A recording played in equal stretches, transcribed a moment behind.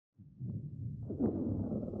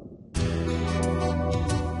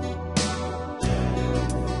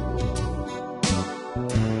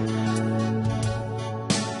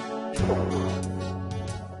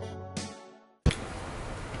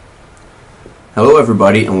Hello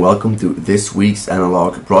everybody and welcome to this week's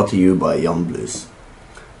ENNAlog brought to you by Bleus.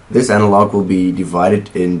 This ENNAlog will be divided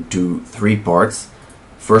into three parts.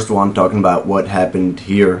 First one talking about what happened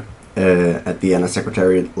here at the ENNA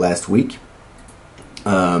secretariat last week.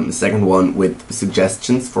 Second one with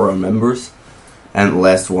suggestions for our members. And the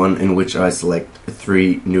last one in which I select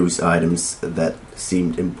three news items that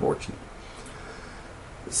seemed important.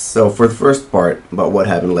 So for the first part about what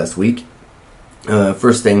happened last week,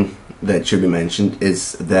 first thing that should be mentioned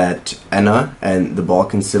is that ENNA and the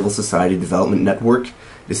Balkan Civil Society Development Network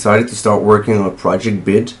decided to start working on a project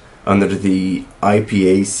bid under the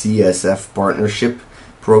IPA-CSF partnership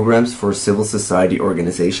programs for civil society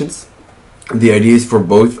organizations. The idea is for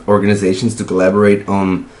both organizations to collaborate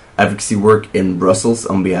on advocacy work in Brussels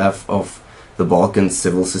on behalf of the Balkan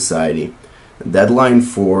Civil Society. The deadline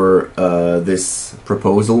for this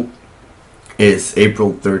proposal is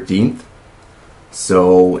April 13th.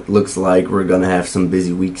 So it looks like we're gonna have some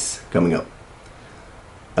busy weeks coming up.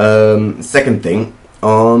 Second thing,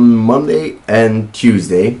 on Monday and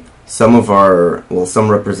Tuesday, some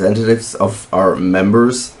representatives of our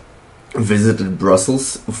members visited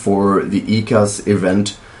Brussels for the ECAS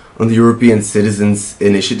event on the European Citizens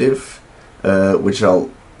Initiative, which I'll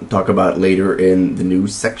talk about later in the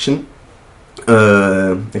news section.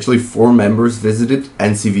 Actually, 4 members visited: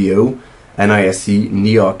 NCVO, NISC,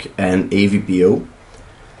 NEOC, and AVPO.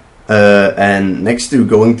 And next to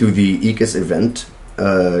going to the ECAS event,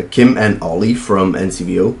 Kim and Ollie from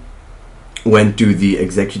NCVO went to the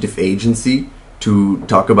executive agency to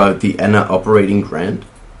talk about the ENNA operating grant.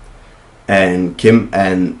 And Kim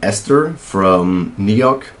and Esther from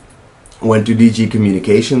NEOC went to DG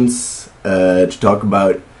Communications to talk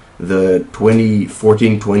about the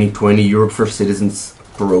 2014-2020 Europe for Citizens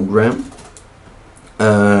program.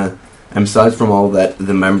 And besides from all that,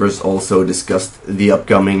 the members also discussed the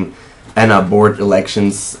upcoming ENNA board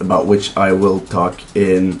elections, about which I will talk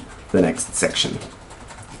in the next section.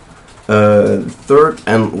 Third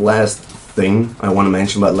and last thing I want to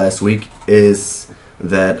mention about last week is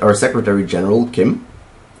that our Secretary General, Kim,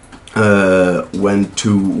 went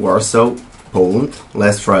to Warsaw, Poland,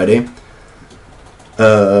 last Friday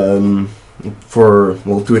to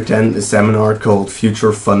attend a seminar called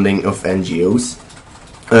Future Funding of NGOs.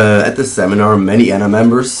 At the seminar, many ENNA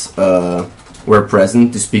members were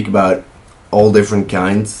present to speak about all different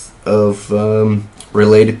kinds of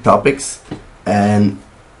related topics, and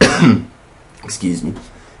excuse me,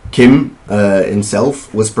 Kim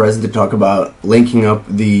himself was present to talk about linking up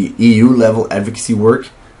the EU-level advocacy work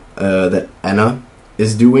that ENNA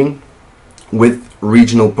is doing with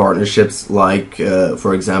regional partnerships like,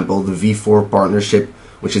 for example, the V4 partnership,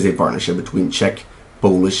 which is a partnership between Czech,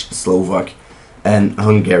 Polish, Slovak, and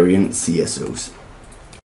Hungarian CSOs.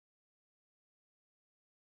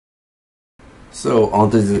 So on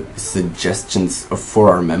to the suggestions for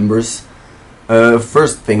our members.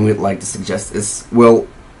 First thing we'd like to suggest is, well,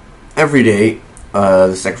 every day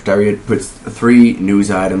the Secretariat puts 3 news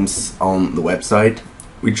items on the website.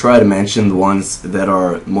 We try to mention the ones that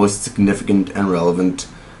are most significant and relevant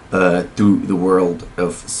to the world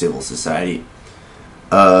of civil society.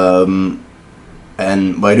 And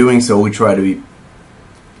by doing so, we try to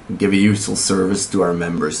give a useful service to our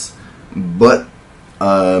members. But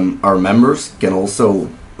our members can also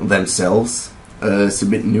themselves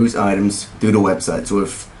submit news items to the website. So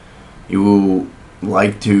if you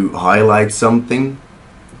like to highlight something,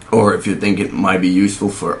 or if you think it might be useful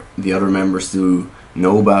for the other members to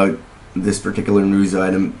know about this particular news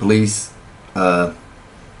item, please,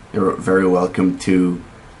 you're very welcome to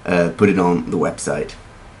put it on the website.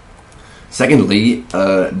 Secondly,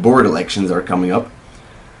 board elections are coming up.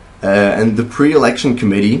 And the pre-election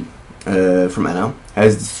committee from ENNA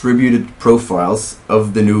has distributed profiles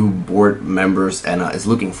of the new board members ENNA is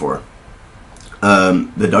looking for.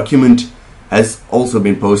 The document has also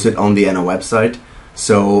been posted on the ENNA website,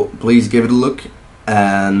 so please give it a look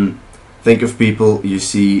and think of people you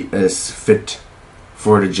see as fit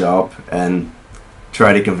for the job and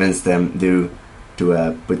try to convince them to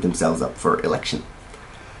put themselves up for election.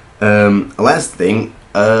 Last thing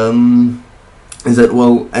is that,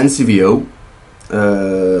 well, NCVO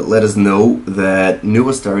let us know that new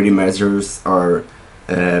austerity measures are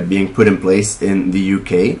being put in place in the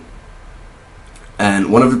UK,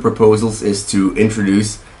 and one of the proposals is to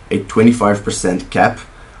introduce a 25% cap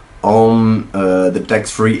on the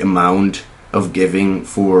tax-free amount of giving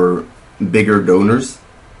for bigger donors.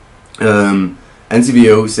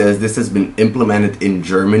 NCVO says this has been implemented in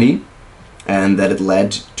Germany and that it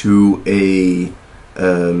led to a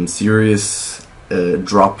serious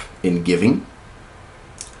drop in giving.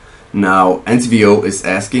 Now, NCVO is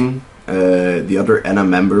asking the other ENNA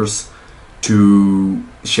members to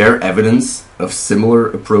share evidence of similar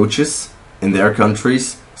approaches in their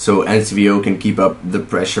countries, so NCVO can keep up the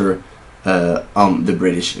pressure on the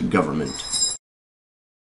British government.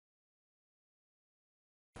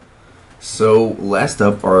 So last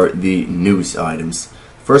up are the news items.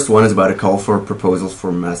 First one is about a call for proposals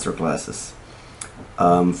for masterclasses.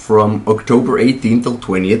 From October 18th till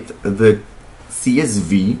 20th, the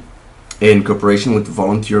CSV, in cooperation with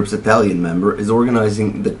Volunteer Europe's Italian member, is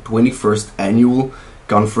organizing the 21st annual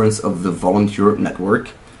conference of the Volunteer Europe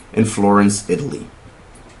Network in Florence, Italy.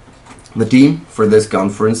 The theme for this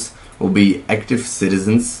conference will be Active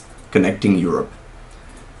Citizens Connecting Europe.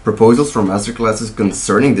 Proposals for masterclasses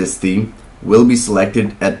concerning this theme will be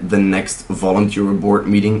selected at the next Volunteer Board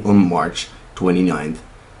meeting on March 29th.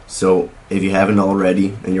 So if you haven't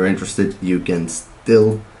already and you're interested, you can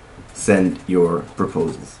still send your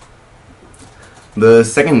proposals. The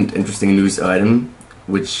second interesting news item,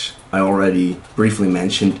 which I already briefly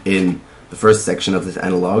mentioned in the first section of this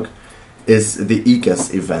ENNAlog, is the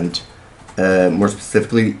ECAS event. More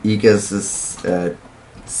specifically, ECAS's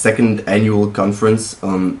second annual conference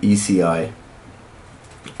on ECI.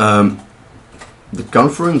 The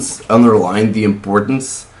conference underlined the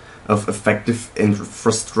importance of effective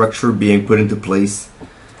infrastructure being put into place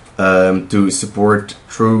to support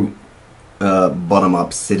true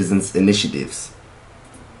bottom-up citizens' initiatives.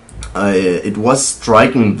 It was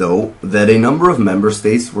striking, though, that a number of member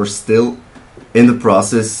states were still in the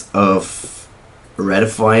process of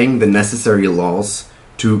ratifying the necessary laws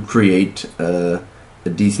to create a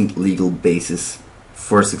decent legal basis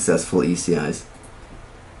for successful ECIs.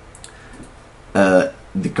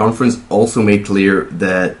 The conference also made clear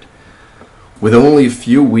that with only a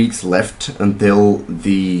few weeks left until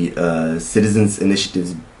the Citizens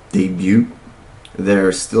Initiative's debut,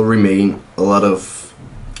 there still remain a lot of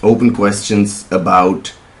open questions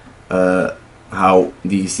about how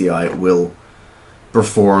the ECI will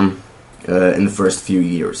perform in the first few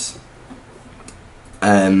years.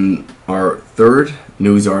 And our third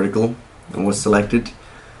news article that was selected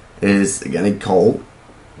is again a call,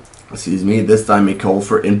 this time a call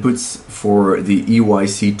for inputs for the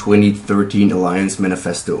EYC 2013 Alliance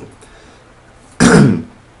Manifesto.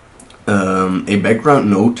 A background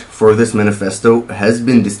note for this manifesto has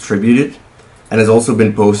been distributed and has also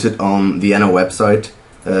been posted on the ENNA website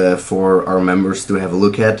for our members to have a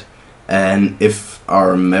look at. And if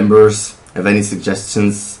our members have any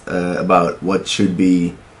suggestions about what should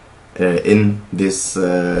be in this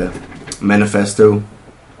manifesto,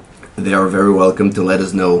 they are very welcome to let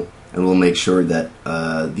us know, and we'll make sure that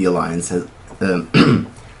the Alliance has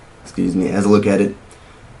has a look at it.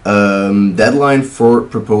 Deadline for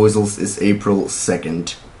proposals is April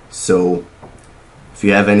 2nd, so if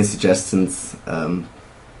you have any suggestions,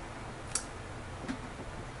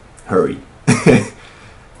 hurry.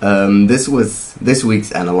 This was this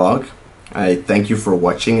week's ENNAlog. I thank you for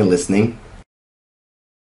watching and listening.